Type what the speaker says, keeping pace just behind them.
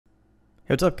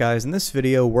Hey, what's up guys? In this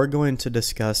video we're going to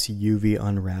discuss UV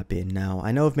unwrapping. Now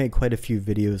I know I've made quite a few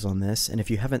videos on this, and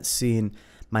if you haven't seen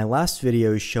my last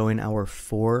video showing our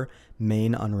 4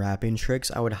 main unwrapping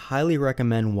tricks, I would highly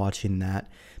recommend watching that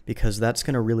because that's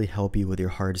going to really help you with your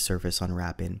hard surface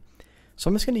unwrapping. So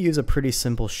I'm just going to use a pretty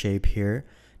simple shape here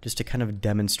just to kind of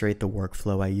demonstrate the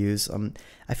workflow I use.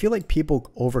 I feel like people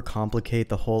overcomplicate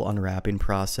the whole unwrapping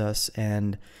process,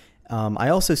 and I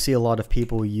also see a lot of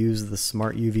people use the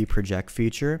Smart UV Project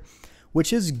feature,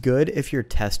 which is good if you're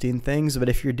testing things, but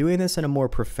if you're doing this in a more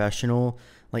professional,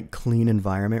 like clean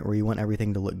environment where you want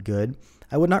everything to look good,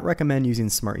 I would not recommend using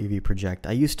Smart UV Project.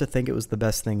 I used to think it was the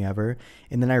best thing ever,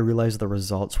 and then I realized the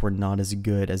results were not as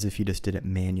good as if you just did it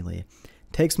manually.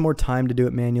 It takes more time to do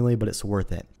it manually, but it's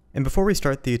worth it. And before we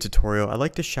start the tutorial, I'd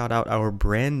like to shout out our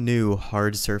brand new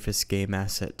Hard Surface Game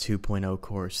Asset 2.0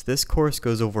 course. This course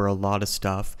goes over a lot of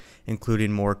stuff,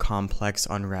 including more complex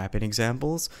unwrapping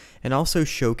examples, and also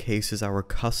showcases our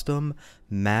custom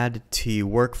MAD-T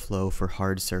workflow for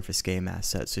hard surface game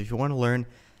assets. So if you want to learn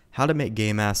how to make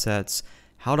game assets,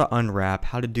 how to unwrap,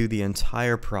 how to do the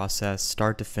entire process,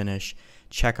 start to finish,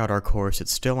 check out our course.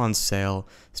 It's still on sale,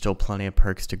 still plenty of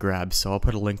perks to grab, so I'll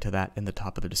put a link to that in the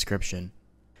top of the description.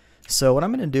 So what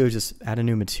I'm going to do is just add a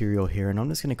new material here, and I'm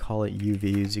just going to call it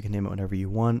UVs. You can name it whatever you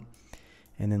want.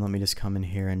 And then let me just come in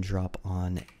here and drop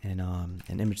on an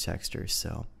image texture.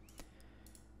 So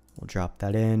we'll drop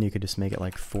that in. You could just make it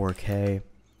like 4K,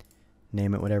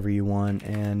 name it whatever you want,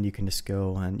 and you can just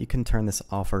go and you can turn this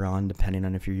off or on depending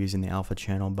on if you're using the alpha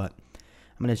channel, but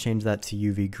I'm going to change that to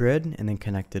UV grid and then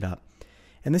connect it up.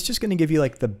 And this is just going to give you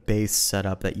like the base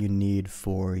setup that you need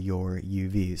for your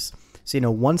UVs.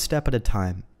 So, one step at a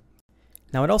time.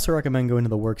 Now I'd also recommend going to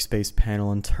the workspace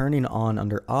panel and turning on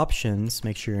under options,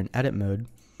 make sure you're in edit mode,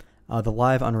 the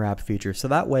live unwrap feature. So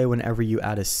that way whenever you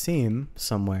add a seam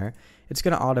somewhere, it's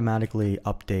going to automatically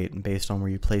update based on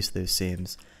where you place those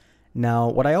seams. Now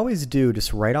what I always do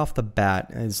just right off the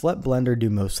bat is let Blender do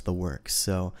most of the work.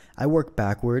 So I work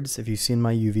backwards. If you've seen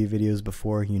my UV videos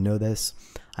before, you know this.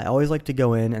 I always like to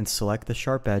go in and select the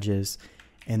sharp edges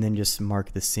and then just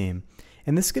mark the seam.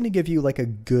 And this is going to give you like a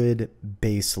good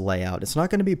base layout. It's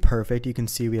not going to be perfect. You can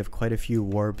see we have quite a few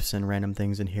warps and random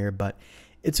things in here, but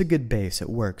it's a good base. It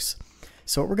works.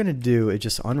 So what we're going to do is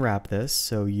just unwrap this.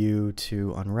 So U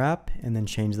to unwrap and then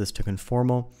change this to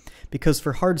conformal. Because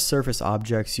for hard surface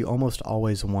objects, you almost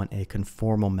always want a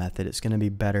conformal method. It's going to be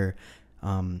better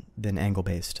than angle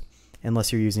based.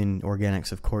 Unless you're using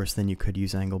organics, of course, then you could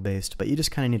use angle based, but you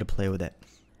just kind of need to play with it.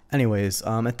 Anyways,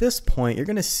 at this point, you're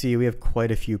going to see we have quite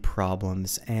a few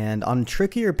problems, and on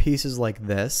trickier pieces like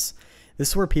this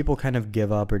is where people kind of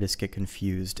give up or just get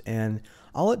confused, and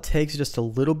all it takes is just a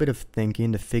little bit of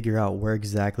thinking to figure out where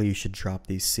exactly you should drop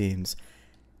these seams.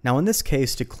 Now in this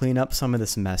case, to clean up some of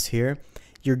this mess here,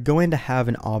 you're going to have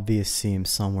an obvious seam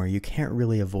somewhere. You can't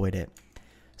really avoid it.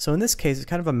 So in this case, it's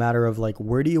kind of a matter of like,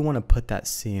 where do you want to put that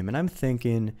seam? And I'm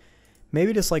thinking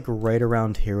maybe just like right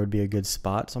around here would be a good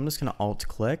spot. So I'm just going to Alt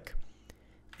click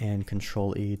and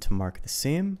Control E to mark the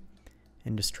seam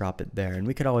and just drop it there. And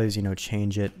we could always,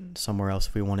 change it somewhere else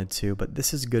if we wanted to, but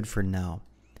this is good for now.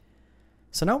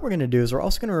 So now what we're going to do is we're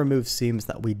also going to remove seams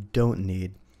that we don't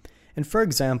need. And for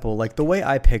example, like the way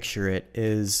I picture it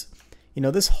is,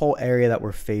 this whole area that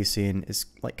we're facing is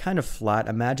like kind of flat.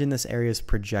 Imagine this area is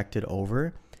projected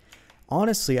over.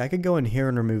 Honestly, I could go in here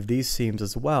and remove these seams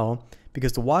as well,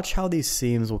 because to watch how these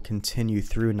seams will continue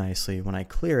through nicely when I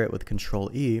clear it with Control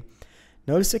E,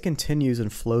 notice it continues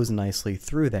and flows nicely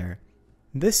through there.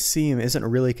 This seam isn't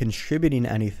really contributing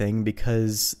anything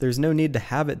because there's no need to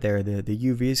have it there. The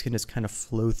UVs can just kind of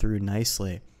flow through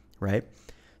nicely, right?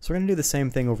 So we're going to do the same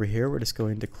thing over here. We're just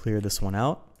going to clear this one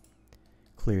out,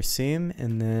 clear seam,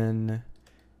 and then,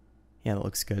 yeah, that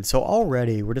looks good. So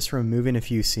already we're just removing a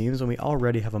few seams and we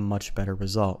already have a much better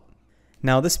result.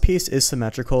 Now this piece is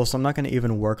symmetrical, so I'm not going to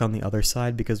even work on the other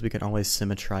side because we can always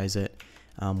symmetrize it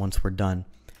once we're done.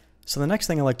 So the next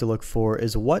thing I like to look for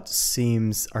is what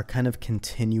seams are kind of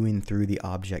continuing through the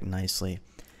object nicely.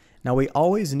 Now we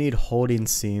always need holding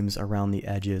seams around the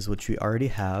edges, which we already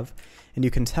have, and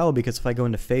you can tell because if I go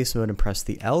into face mode and press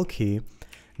the L key,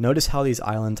 notice how these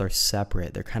islands are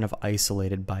separate. They're kind of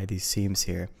isolated by these seams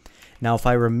here. Now if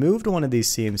I removed one of these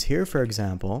seams here, for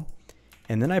example,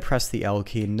 and then I press the L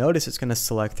key, notice it's going to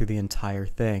select through the entire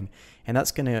thing. And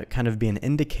that's going to kind of be an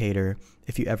indicator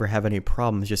if you ever have any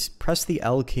problems. Just press the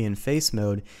L key in face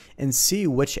mode and see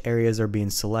which areas are being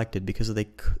selected, because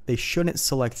they shouldn't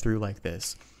select through like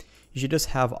this. You should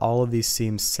just have all of these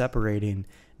seams separating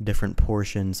different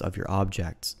portions of your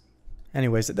objects.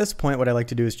 Anyways, at this point, what I like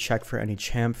to do is check for any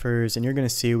chamfers, and you're going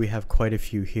to see we have quite a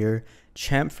few here.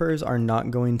 Chamfers are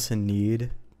not going to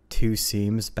need two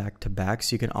seams back to back,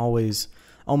 so you can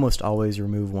almost always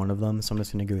remove one of them. So I'm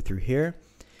just going to go through here,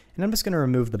 and I'm just going to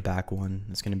remove the back one.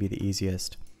 It's going to be the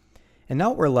easiest. And now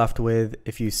what we're left with,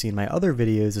 if you've seen my other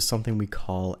videos, is something we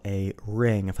call a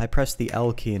ring. If I press the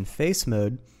L key in face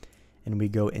mode, and we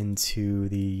go into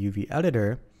the UV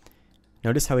editor,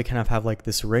 notice how we kind of have like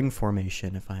this ring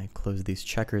formation. If I close these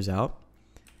checkers out,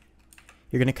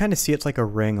 you're going to kind of see it's like a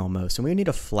ring almost, and we need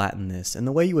to flatten this. And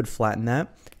the way you would flatten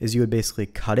that is you would basically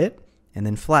cut it and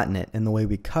then flatten it. And the way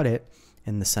we cut it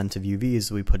in the scent of UV is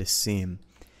we put a seam.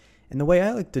 And the way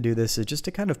I like to do this is just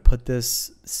to kind of put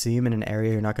this seam in an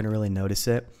area you're not going to really notice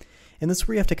it. And this is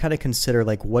where you have to kind of consider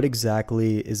like what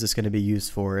exactly is this going to be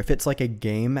used for. If it's like a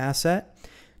game asset,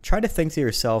 try to think to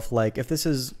yourself, like if this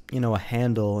is, a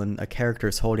handle and a character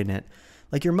is holding it,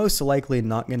 like you're most likely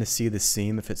not going to see the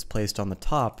seam if it's placed on the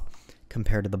top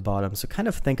compared to the bottom. So kind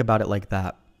of think about it like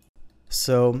that.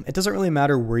 So it doesn't really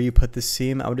matter where you put the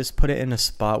seam. I would just put it in a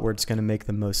spot where it's going to make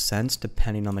the most sense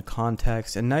depending on the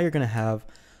context. And now you're going to have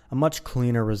a much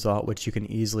cleaner result, which you can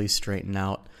easily straighten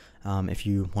out if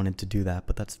you wanted to do that.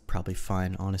 But that's probably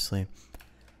fine, honestly.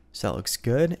 So that looks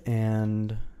good.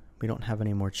 And we don't have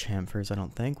any more chamfers, I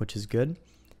don't think, which is good.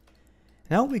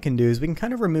 Now what we can do is we can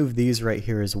kind of remove these right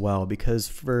here as well, because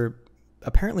for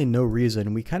apparently no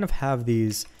reason, we kind of have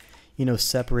these,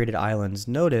 separated islands.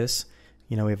 Notice,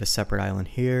 we have a separate island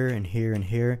here and here and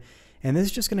here, and this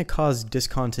is just going to cause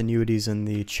discontinuities in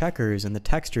the checkers and the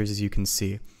textures, as you can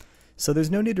see. So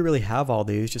there's no need to really have all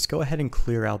these. Just go ahead and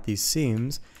clear out these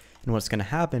seams, and what's going to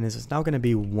happen is it's now going to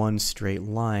be one straight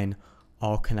line,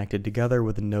 all connected together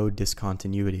with no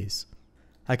discontinuities.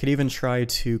 I could even try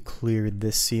to clear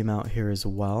this seam out here as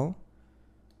well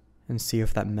and see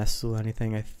if that messes with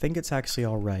anything. I think it's actually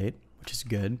all right, which is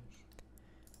good.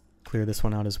 Clear this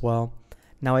one out as well.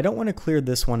 Now I don't want to clear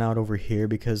this one out over here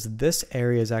because this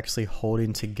area is actually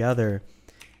holding together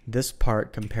this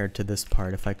part compared to this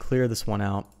part. If I clear this one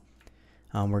out,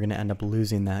 we're going to end up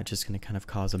losing that, just going to kind of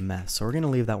cause a mess. So we're going to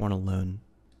leave that one alone.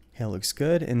 Okay, it looks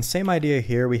good. And same idea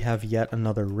here, we have yet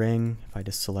another ring. If I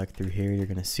just select through here, you're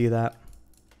going to see that.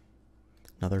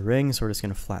 Another ring, so we're just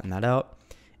going to flatten that out.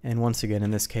 And once again,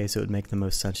 in this case, it would make the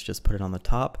most sense to just put it on the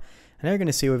top. And now you're going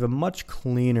to see we have a much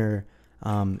cleaner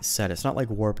set. It's not like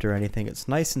warped or anything. It's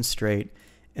nice and straight.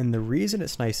 And the reason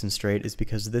it's nice and straight is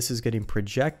because this is getting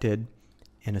projected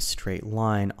in a straight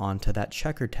line onto that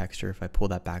checker texture. If I pull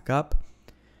that back up,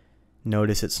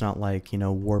 notice it's not like,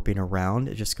 warping around.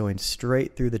 It's just going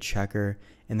straight through the checker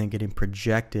and then getting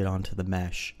projected onto the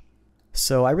mesh.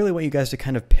 So I really want you guys to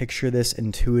kind of picture this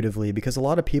intuitively, because a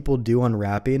lot of people do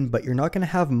unwrapping, but you're not going to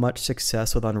have much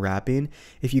success with unwrapping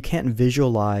if you can't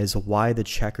visualize why the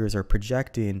checkers are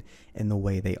projecting in the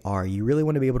way they are. You really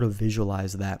want to be able to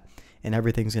visualize that, and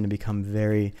everything's going to become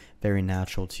very, very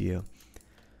natural to you.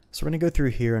 So we're going to go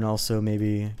through here and also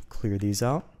maybe clear these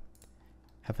out.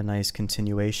 Have a nice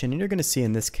continuation, and you're going to see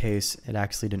in this case it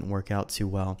actually didn't work out too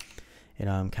well. It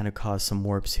kind of caused some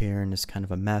warps here and it's kind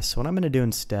of a mess. So what I'm going to do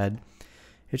instead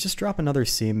is just drop another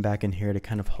seam back in here to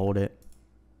kind of hold it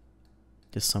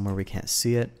just somewhere we can't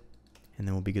see it, and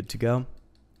then we'll be good to go.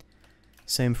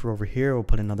 Same for over here, we'll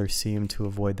put another seam to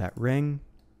avoid that ring.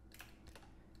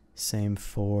 Same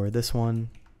for this one.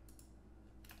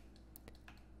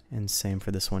 And same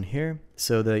for this one here.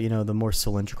 So the the more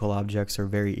cylindrical objects are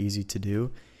very easy to do.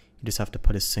 You just have to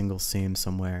put a single seam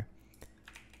somewhere.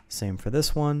 Same for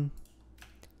this one.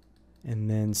 And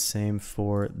then same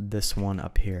for this one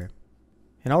up here.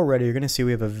 And already you're going to see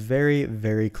we have a very,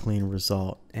 very clean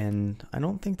result. And I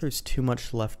don't think there's too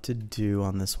much left to do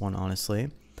on this one,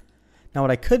 honestly. Now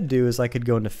what I could do is I could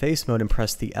go into face mode and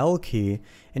press the L key,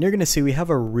 and you're going to see we have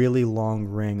a really long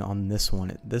ring on this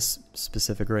one. This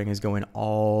specific ring is going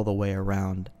all the way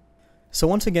around. So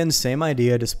once again, same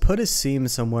idea, just put a seam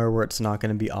somewhere where it's not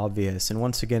going to be obvious. And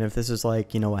once again, if this is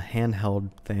like, a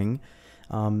handheld thing,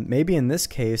 maybe in this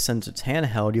case, since it's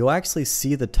handheld, you'll actually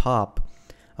see the top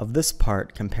of this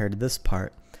part compared to this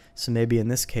part. So maybe in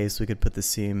this case, we could put the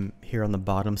seam here on the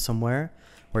bottom somewhere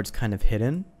where it's kind of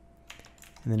hidden.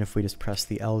 And then if we just press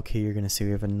the L key, you're going to see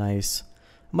we have a nice,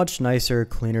 much nicer,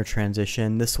 cleaner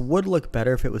transition. This would look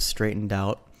better if it was straightened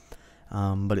out,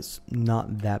 but it's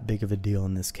not that big of a deal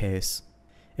in this case.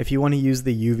 If you want to use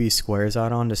the UV squares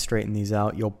add-on to straighten these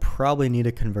out, you'll probably need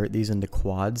to convert these into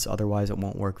quads, otherwise it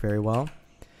won't work very well.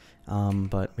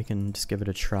 But we can just give it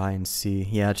a try and see.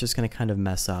 Yeah, it's just going to kind of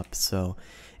mess up. So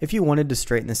if you wanted to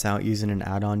straighten this out using an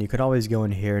add-on, you could always go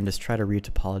in here and just try to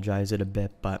retopologize it a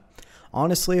bit, but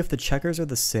Honestly, if the checkers are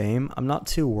the same, I'm not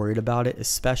too worried about it,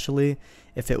 especially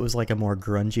if it was like a more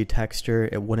grungy texture.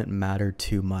 It wouldn't matter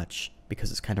too much because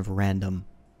it's kind of random.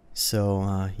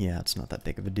 So yeah, it's not that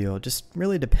big of a deal. It just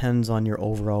really depends on your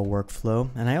overall workflow.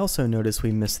 And I also noticed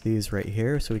we missed these right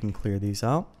here, so we can clear these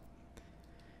out.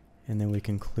 And then we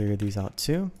can clear these out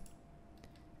too.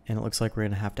 And it looks like we're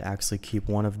going to have to actually keep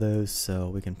one of those, so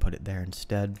we can put it there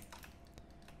instead.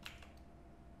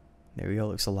 There we go,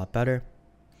 looks a lot better.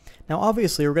 Now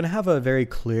obviously we're going to have a very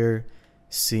clear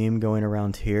seam going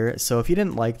around here. So if you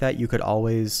didn't like that, you could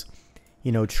always,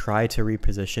 you know, try to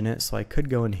reposition it. So I could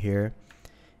go in here.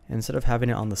 Instead of having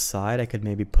it on the side, I could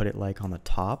maybe put it like on the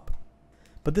top.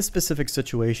 But this specific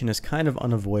situation is kind of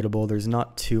unavoidable. There's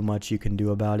not too much you can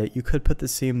do about it. You could put the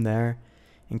seam there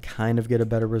and kind of get a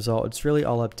better result. It's really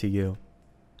all up to you.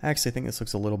 I actually think this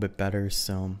looks a little bit better,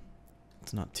 so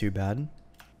it's not too bad.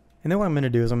 And then what I'm going to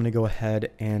do is I'm going to go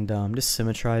ahead and just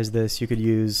symmetrize this. You could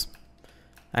use,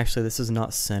 actually this is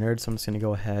not centered, so I'm just going to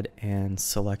go ahead and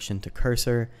selection to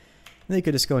cursor. And then you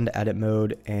could just go into edit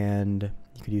mode and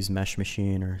you could use mesh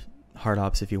machine or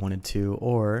HARDOPS if you wanted to,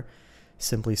 or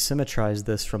simply symmetrize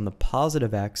this from the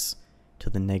positive X to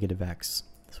the negative X.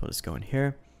 So we'll just go in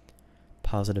here,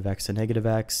 positive X to negative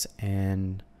X,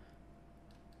 and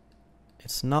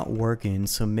it's not working,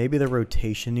 so maybe the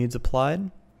rotation needs applied.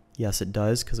 Yes, it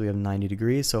does, because we have 90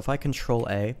 degrees. So if I Control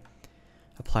A,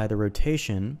 apply the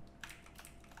rotation,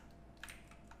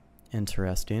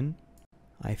 interesting.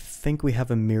 I think we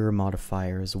have a mirror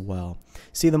modifier as well.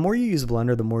 See, the more you use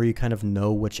Blender, the more you kind of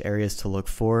know which areas to look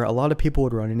for. A lot of people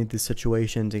would run into these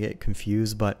situations and get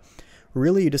confused, but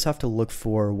really you just have to look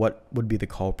for what would be the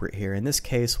culprit here. In this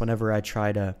case, whenever I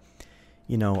try to,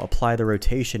 you know, apply the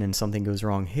rotation and something goes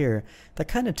wrong here, that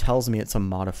kind of tells me it's a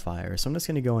modifier. So I'm just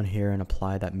going to go in here and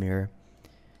apply that mirror.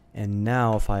 And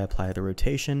now if I apply the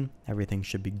rotation, everything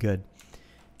should be good.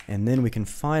 And then we can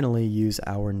finally use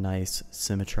our nice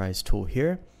symmetrize tool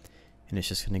here. And it's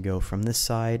just going to go from this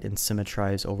side and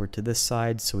symmetrize over to this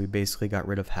side. So we basically got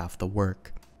rid of half the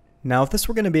work. Now, if this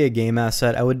were going to be a game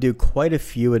asset, I would do quite a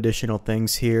few additional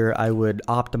things here. I would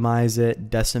optimize it,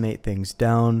 decimate things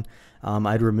down.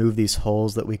 I'd remove these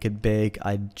holes that we could bake.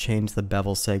 I'd change the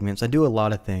bevel segments. I'd do a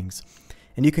lot of things.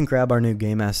 And you can grab our new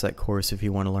game asset course if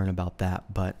you want to learn about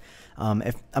that. But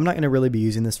if I'm not going to really be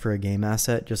using this for a game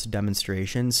asset, just a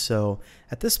demonstration. So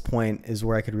at this point is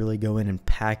where I could really go in and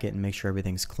pack it and make sure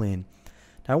everything's clean.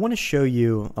 Now I want to show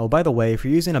you, oh, by the way, if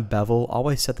you're using a bevel,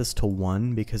 always set this to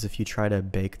 1, because if you try to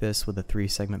bake this with a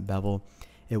 3-segment bevel,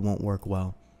 it won't work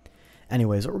well.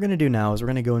 Anyways, what we're going to do now is we're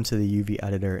going to go into the UV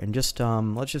editor and just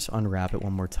let's just unwrap it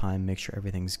one more time, make sure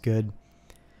everything's good,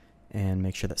 and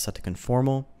make sure that's set to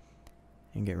conformal,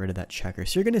 and get rid of that checker.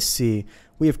 So you're going to see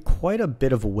we have quite a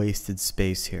bit of wasted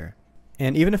space here.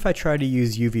 And even if I try to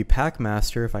use UV Pack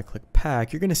Master, if I click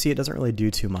Pack, you're going to see it doesn't really do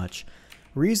too much.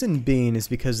 Reason being is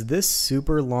because this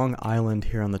super long island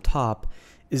here on the top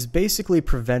is basically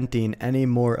preventing any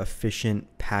more efficient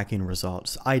packing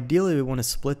results. Ideally, we want to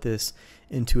split this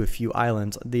into a few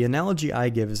islands. The analogy I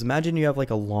give is, imagine you have like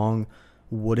a long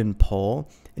wooden pole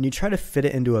and you try to fit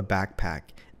it into a backpack.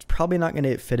 It's probably not going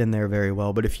to fit in there very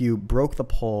well, but if you broke the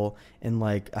pole in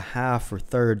like a half or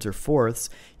thirds or fourths,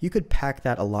 you could pack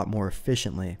that a lot more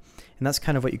efficiently. And that's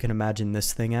kind of what you can imagine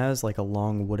this thing as, like a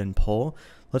long wooden pole.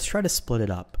 Let's try to split it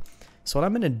up. So what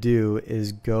I'm going to do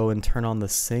is go and turn on the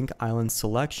sync island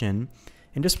selection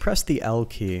and just press the L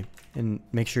key and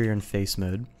make sure you're in face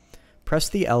mode. Press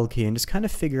the L key and just kind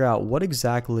of figure out what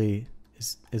exactly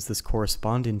is this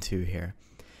corresponding to here.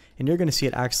 And you're going to see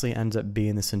it actually ends up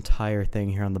being this entire thing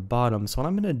here on the bottom. So what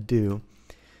I'm going to do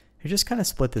is just kind of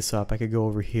split this up. I could go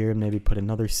over here and maybe put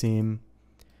another seam,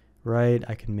 right?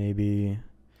 I can maybe,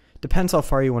 depends how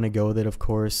far you want to go with it, of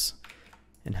course,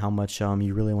 and how much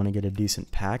you really want to get a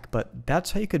decent pack. But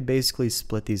that's how you could basically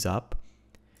split these up.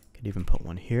 Could even put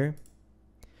one here.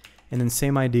 And then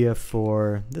same idea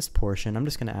for this portion. I'm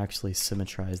just going to actually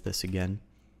symmetrize this again.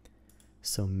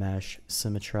 So mesh,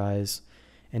 symmetrize.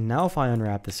 And now if I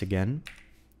unwrap this again,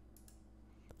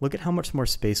 look at how much more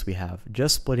space we have,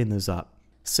 just splitting those up.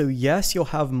 So yes, you'll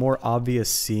have more obvious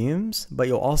seams, but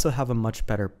you'll also have a much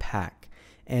better pack.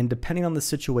 And depending on the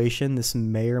situation, this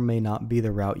may or may not be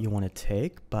the route you want to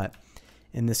take, but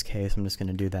in this case, I'm just going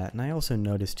to do that. And I also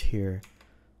noticed here,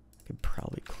 I could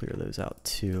probably clear those out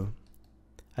too.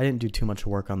 I didn't do too much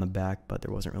work on the back, but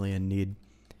there wasn't really a need.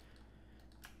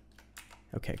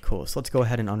 Okay, cool. So let's go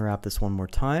ahead and unwrap this one more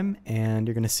time, and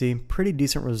you're going to see pretty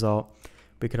decent result.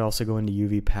 We could also go into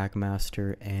UV Pack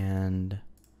Master and,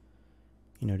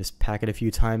 you know, just pack it a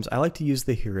few times. I like to use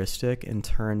the heuristic and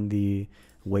turn the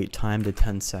wait time to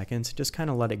 10 seconds. Just kind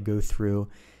of let it go through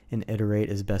and iterate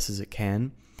as best as it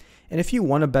can. And if you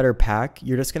want a better pack,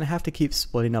 you're just going to have to keep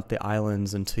splitting up the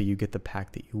islands until you get the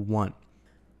pack that you want.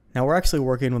 Now we're actually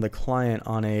working with a client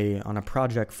on a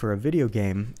project for a video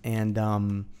game, and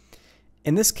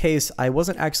in this case, I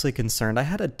wasn't actually concerned. I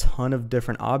had a ton of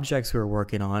different objects we were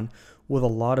working on with a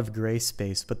lot of gray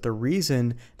space, but the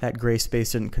reason that gray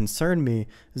space didn't concern me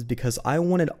is because I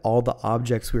wanted all the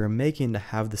objects we were making to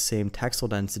have the same textile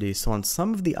density. So on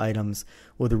some of the items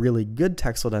with a really good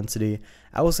textile density,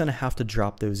 I was going to have to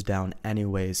drop those down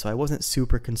anyway. So I wasn't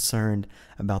super concerned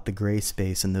about the gray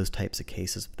space in those types of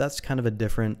cases. But that's kind of a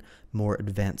different, more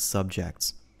advanced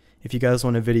subject. If you guys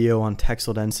want a video on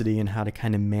textile density and how to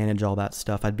kind of manage all that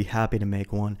stuff, I'd be happy to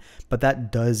make one. But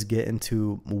that does get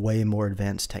into way more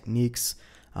advanced techniques,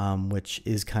 which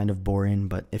is kind of boring.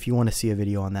 But if you want to see a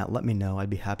video on that, let me know. I'd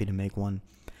be happy to make one.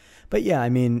 But yeah, I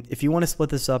mean, if you want to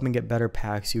split this up and get better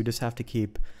packs, you just have to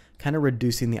keep kind of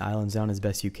reducing the islands down as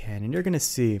best you can. And you're going to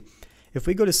see, if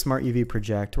we go to Smart UV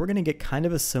Project, we're going to get kind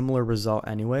of a similar result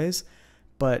anyways.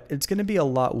 But it's going to be a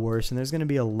lot worse, and there's going to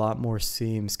be a lot more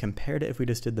seams compared to if we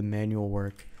just did the manual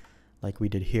work like we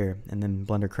did here, and then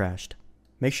Blender crashed.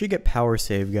 Make sure you get power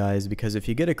save, guys, because if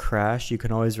you get a crash, you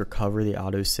can always recover the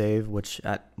autosave, which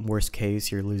at worst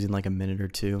case, you're losing like a minute or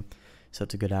two. So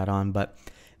it's a good add-on. But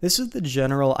this is the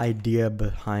general idea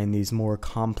behind these more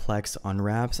complex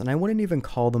unwraps, and I wouldn't even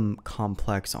call them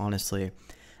complex, honestly.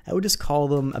 I would just call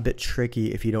them a bit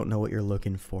tricky if you don't know what you're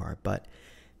looking for. But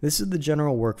this is the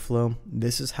general workflow,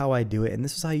 this is how I do it, and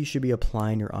this is how you should be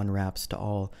applying your unwraps to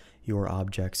all your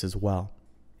objects as well.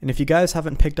 And if you guys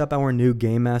haven't picked up our new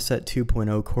Game Asset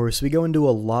 2.0 course, we go into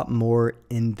a lot more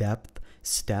in-depth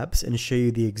steps and show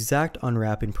you the exact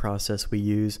unwrapping process we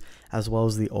use, as well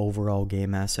as the overall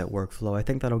game asset workflow. I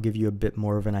think that'll give you a bit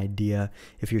more of an idea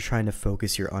if you're trying to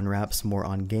focus your unwraps more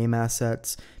on game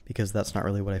assets, because that's not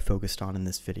really what I focused on in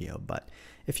this video. But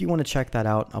if you want to check that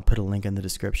out, I'll put a link in the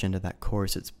description to that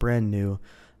course. It's brand new.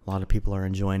 A lot of people are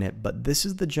enjoying it, but this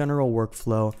is the general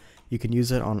workflow. You can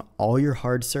use it on all your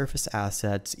hard surface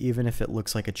assets, even if it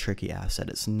looks like a tricky asset.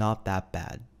 It's not that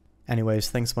bad. Anyways,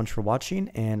 thanks so much for watching,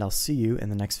 and I'll see you in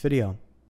the next video.